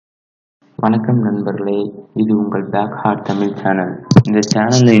வணக்கம் நண்பர்களே, இது உங்கள் பேக் ஹார்ட் தமிழ் சேனல். இந்த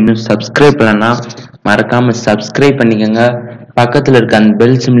சேனலை இன்னும் சப்ஸ்கிரைப் பண்ணலன்னா மறக்காம சப்ஸ்கிரைப் பண்ணிக்கோங்க. பக்கத்தில் இருக்க அந்த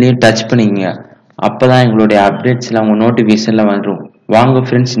பெல் சிம்லையும் டச் பண்ணிக்கோங்க. அப்போதான் எங்களுடைய அப்டேட்ஸ்லாம் உங்கள் நோட்டிஃபிகேஷனில் வந்துடும். வாங்க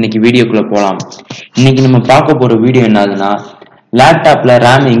ஃப்ரெண்ட்ஸ், இன்னைக்கு வீடியோக்குள்ளே போகலாம். இன்னைக்கு நம்ம பார்க்க போகிற வீடியோ என்னதுன்னா, லேப்டாப்பில்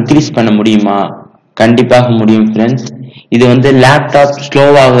ரேம் இன்க்ரீஸ் பண்ண முடியுமா? கண்டிப்பாக முடியும் ஃப்ரெண்ட்ஸ். இது லேப்டாப்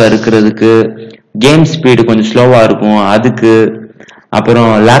ஸ்லோவாக இருக்கிறதுக்கு, கேம் ஸ்பீடு கொஞ்சம் ஸ்லோவாக இருக்கும் அதுக்கு, அப்புறம்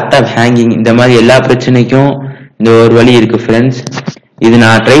லேப்டாப் ஹேங்கிங், இந்த மாதிரி எல்லா பிரச்சனைக்கும் இந்த ஒரு வழி இருக்கு ஃப்ரெண்ட்ஸ். இது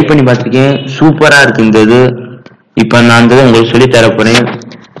நான் ட்ரை பண்ணி பார்த்துருக்கேன், சூப்பரா இருக்கு இந்த இது. இப்போ நான் இந்த உங்களுக்கு சொல்லி தர போறேன்.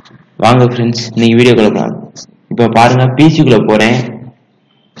 வாங்க ஃப்ரெண்ட்ஸ், இன்னைக்கு வீடியோக்குள்ள போகலாம். இப்போ பாருங்க, பிசிக்குள்ள போறேன்.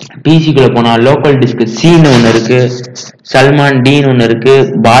 பிசிக்குள்ள போனா லோக்கல் டிஸ்க் சின்னு ஒன்று இருக்கு, சல்மான் டின்னு ஒன்று இருக்கு,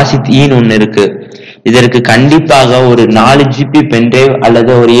 பாசித் ஈன்னு ஒன்று இருக்கு. இதற்கு கண்டிப்பாக ஒரு 4 ஜிபி பென்டிரைவ்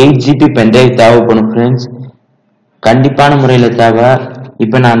அல்லது ஒரு 8 ஜிபி பென்டிரைவ் தேவைப்படும் ஃப்ரெண்ட்ஸ். கண்டிப்பான முறையில தேவை.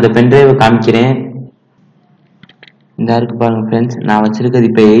 இப்ப நான் அந்த பென்டிரைவை காமிக்கிறேன். இந்த இருக்கு பாருங்க ஃப்ரெண்ட்ஸ், நான் வச்சிருக்கிறது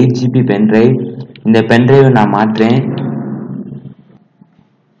இப்ப 8 ஜிபி பென்டிரைவ். இந்த பென்டிரைவை நான் மாற்றேன்.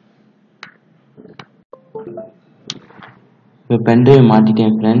 இப்ப பென்டிரைவ்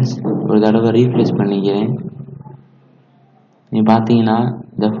மாட்டிட்டேன் ஃப்ரெண்ட்ஸ். ஒரு தடவை ரீப்ளேஸ் பண்ணிக்கிறேன். நீ பாத்தீங்கன்னா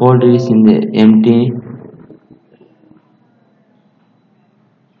இந்த ஃபோல்டர் இஸ் இந்த எம்டி.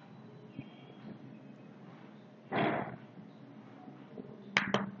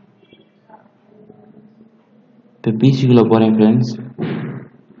 இப்போ பிசிக்குள்ளே போகிறேன் ஃப்ரெண்ட்ஸ்.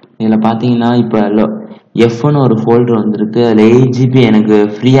 இதில் பார்த்தீங்கன்னா இப்போ எஃப்னு ஒரு ஃபோல்டர் வந்திருக்கு. அதில் 8 ஜிபி எனக்கு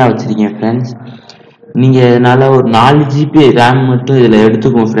ஃப்ரீயாக வச்சுருக்கேன் ஃப்ரெண்ட்ஸ். நீங்கள் இதனால் ஒரு 4 ஜிபி ரேம் மட்டும் இதில்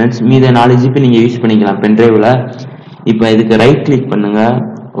எடுத்துக்கோங்க ஃப்ரெண்ட்ஸ். மீத 4 ஜிபி நீங்கள் யூஸ் பண்ணிக்கலாம் பென்ட்ரைவில். இப்போ இதுக்கு ரைட் கிளிக் பண்ணுங்கள்.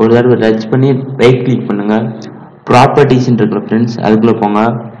 ஒரு தடவை டச் பண்ணி ரைட் கிளிக் பண்ணுங்கள். ப்ராப்பர்ட்டிஸ்ன்னு இருக்கிற ஃப்ரெண்ட்ஸ், அதுக்குள்ளே போங்க.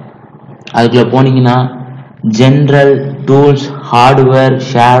 அதுக்குள்ளே போனீங்கன்னா general, tools, hardware,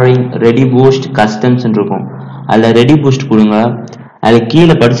 sharing, ready boost, customs இருக்கும். அதில் ரெடி பூஸ்ட் கொடுங்க. அதில்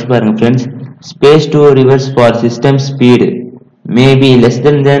கீழே படிச்சு பாருங்க friends. Space to reverse for system speed maybe less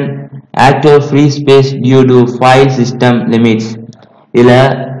than active free space due to file system limits. இதில்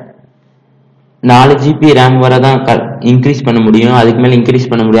 4 ஜிபி ரேம் வரை தான் இன்க்ரீஸ் பண்ண முடியும், அதுக்கு மேலே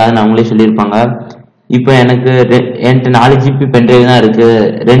இன்க்ரீஸ் பண்ண முடியாதுன்னு அவங்களே சொல்லியிருப்பாங்க. இப்போ எனக்கு என்கிட்ட 4 ஜிபி பென்ட்ரைவ் தான் இருக்கு.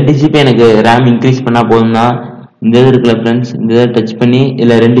 2 ஜிபி எனக்கு ரேம் இன்க்ரீஸ் பண்ணா போதும்னா இந்த இது இருக்குல்ல ஃப்ரெண்ட்ஸ், இந்த இதை டச் பண்ணி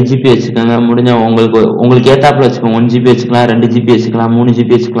இதில் 2 ஜிபி வச்சுக்கோங்க. முடிஞ்ச உங்களுக்கு ஏத்தாப்புல வச்சுக்கோங்க. 1 ஜிபி வச்சுக்கலாம், 2 ஜிபி வச்சுக்கலாம், 3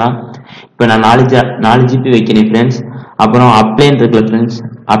 ஜிபி வச்சுக்கலாம். இப்போ நான் 4 ஜிபி வைக்கிறேன் ஃப்ரெண்ட்ஸ். அப்புறம் அப்ளைன்னு இருக்குல்ல ஃப்ரெண்ட்ஸ்,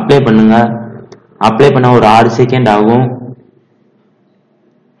 அப்ளை பண்ணுங்க. அப்ளை பண்ண ஒரு 6 செகண்ட் ஆகும்.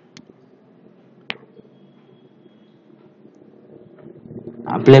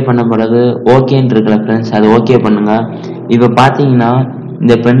 அப்ளை பண்ண பிறகு ஓகேன்னு இருக்குல்ல ஃப்ரெண்ட்ஸ், அது ஓகே பண்ணுங்க. இப்போ பார்த்தீங்கன்னா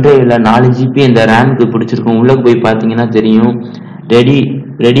இந்த பென்ட்ரைவ்ல 4 ஜிபி இந்த ரேமுக்கு பிடிச்சிருக்கும். உள்ள போய் பார்த்தீங்கன்னா தெரியும்,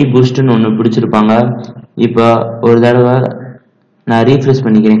 ரெடி பூஸ்ட்னு ஒன்று பிடிச்சிருப்பாங்க. இப்போ ஒரு தடவை நான் ரீஃப்ரெஷ்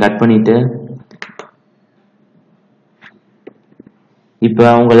பண்ணிக்கிறேன் கட் பண்ணிட்டு. இப்போ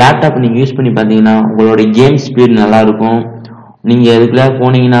உங்க லேப்டாப் நீங்க யூஸ் பண்ணி பார்த்தீங்கன்னா உங்களோட கேம் ஸ்பீடு நல்லா இருக்கும். நீங்க இதுக்குள்ள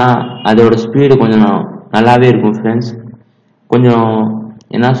போனீங்கன்னா அதோட ஸ்பீடு கொஞ்சம் நல்லாவே இருக்கும் ஃப்ரெண்ட்ஸ். கொஞ்சம்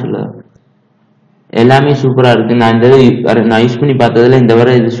என்ன சொல்ல, எல்லாமே சூப்பரா இருக்கு. நான் யூஸ் பண்ணி பார்த்ததுல இந்த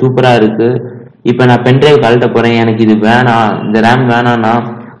வரை இது சூப்பரா இருக்கு. இப்போ நான் பென்ட்ரைவ் கழட்ட போறேன். எனக்கு இது வேணாம், இந்த ரேம் வேணாம்னா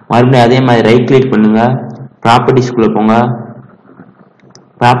மறுபடியும் அதே மாதிரி ரைட் கிளிக் பண்ணுங்க. ப்ராப்பர்ட்டிஸ்குள்ள போங்க.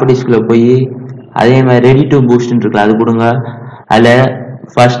 ப்ராப்பர்ட்டிஸ்குள்ள போய் அதே மாதிரி ரெடி டு பூஸ்ட் இருக்குல்ல, அது கொடுங்க. அதில்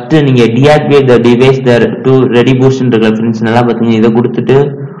ஃபர்ஸ்ட் நீங்க deactivate the device to ready boost இருக்குல்ல ஃப்ரெண்ட்ஸ், நல்லா பார்த்துங்க. இதை கொடுத்துட்டு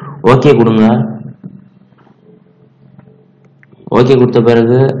ஓகே கொடுங்க. ஓகே கொடுத்த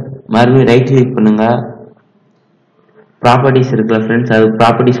பிறகு மறுபடியும் ரைட் கிளிக் பண்ணுங்க. ப்ராப்பர்ட்டிஸ் இருக்குல்ல ஃப்ரெண்ட்ஸ், அது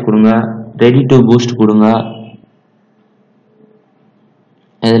ப்ராப்பர்ட்டிஸ் கொடுங்க. ரெடி டு பூஸ்ட் கொடுங்க.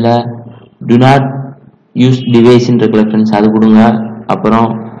 இதில் டு நாட் யூஸ் டிவைஸ் இருக்குல்ல ஃப்ரெண்ட்ஸ், அது கொடுங்க. அப்புறம்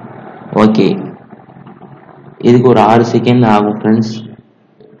ஓகே. இதுக்கு ஒரு 6 செகண்ட் ஆகும் ஃப்ரெண்ட்ஸ்.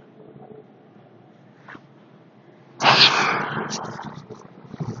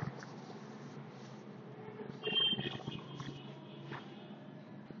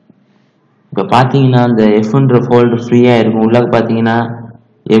 இப்போ பார்த்தீங்கன்னா இந்த எஃப்ன்ற ஃபோல்டர் ஃப்ரீயாக இருக்கும். உள்ள பார்த்தீங்கன்னா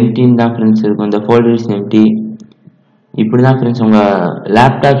எம்டின்னு தான் ஃப்ரெண்ட்ஸ் இருக்கும். இந்த ஃபோல்டர் இஸ் எம்டி. இப்படி தான் ஃப்ரெண்ட்ஸ் உங்கள்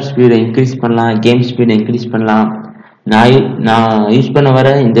லேப்டாப் ஸ்பீடை இன்க்ரீஸ் பண்ணலாம், கேம் ஸ்பீடை இன்க்ரீஸ் பண்ணலாம். நான் யூஸ் பண்ண வர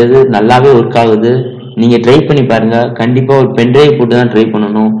இந்த இது நல்லாவே ஒர்க் ஆகுது. நீங்கள் ட்ரை பண்ணி பாருங்கள். கண்டிப்பாக ஒரு பென்ட்ரைவ் போட்டு தான் ட்ரை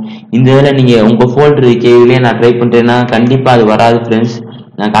பண்ணணும். இந்த இதில் நீங்கள் உங்கள் ஃபோல்டர் கேவிலே நான் ட்ரை பண்ணுறேன்னா கண்டிப்பாக அது வராது ஃப்ரெண்ட்ஸ்.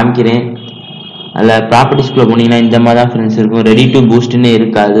 நான் காமிக்கிறேன். அதில் ப்ராப்பர்ட்டிஸ்குள்ளே போனீங்கன்னா இந்த மாதிரி தான் ஃப்ரெண்ட்ஸ் இருக்கும். ரெடி டு பூஸ்ட்னே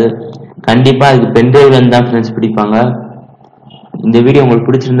இருக்காது. கண்டிப்பா அதுக்கு பென்ட்ரைவ்ல இருந்து தான் ஃப்ரெண்ட்ஸ் பிடிப்பாங்க. இந்த வீடியோ உங்களுக்கு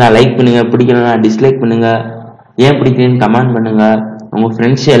பிடிச்சிருந்தா லைக் பண்ணுங்க, பிடிக்கலன்னா டிஸ்லைக் பண்ணுங்க. ஏன் பிடிக்கலன்னு கமெண்ட் பண்ணுங்க. உங்கள்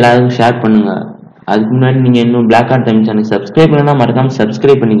ஃப்ரெண்ட்ஸ் எல்லாருக்கும் ஷேர் பண்ணுங்கள். அதுக்கு முன்னாடி நீங்கள் இன்னும் black art time channel subscribe பண்ணால் மறக்காமல்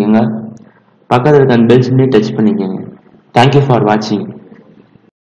சப்ஸ்கிரைப் பண்ணிக்கோங்க. பக்கத்தில் இருக்க அந்த பெல் சிம்லேயே டச் பண்ணிக்கோங்க. தேங்க்யூ ஃபார் வாட்சிங்.